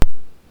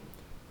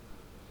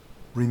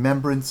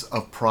Remembrance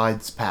of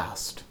Prides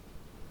Past.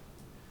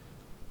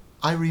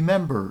 I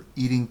remember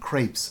eating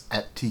crepes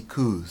at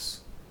Ticu's,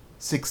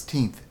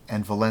 16th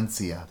and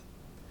Valencia.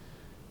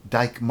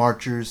 Dyke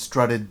marchers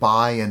strutted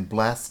by and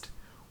blessed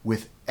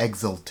with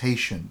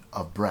exultation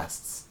of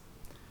breasts.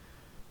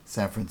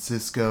 San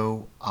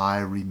Francisco, I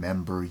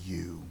remember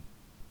you.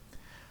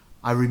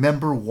 I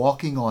remember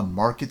walking on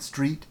Market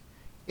Street.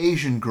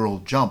 Asian girl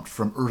jumped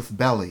from earth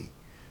belly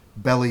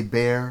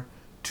bare,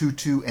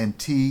 tutu and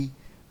tea,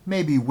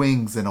 maybe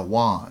wings and a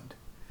wand.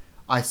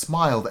 I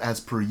smiled as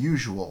per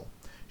usual.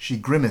 She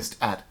grimaced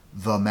at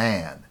the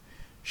man.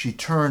 She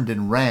turned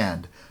and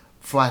ran,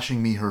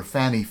 flashing me her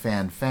fanny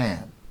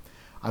fan.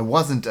 I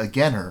wasn't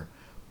again her,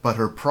 but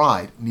her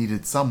pride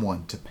needed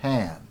someone to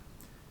pan.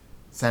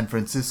 San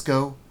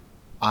Francisco,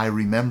 I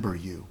remember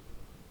you.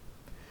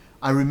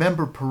 I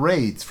remember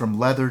parades from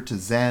leather to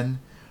zen,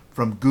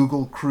 from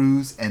Google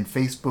Cruise and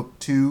Facebook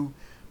too,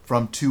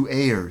 from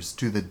 2A'ers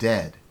to the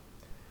dead.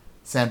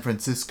 San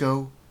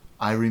Francisco,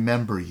 I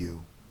remember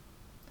you.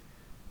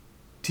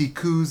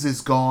 Ticu's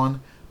is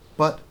gone,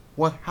 but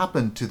what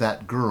happened to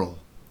that girl?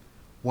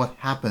 What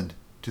happened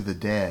to the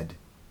dead?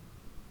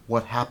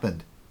 What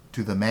happened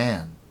to the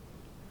man?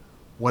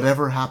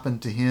 Whatever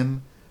happened to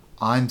him,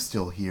 I'm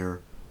still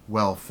here,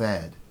 well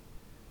fed.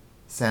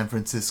 San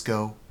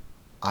Francisco,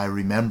 I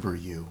remember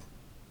you.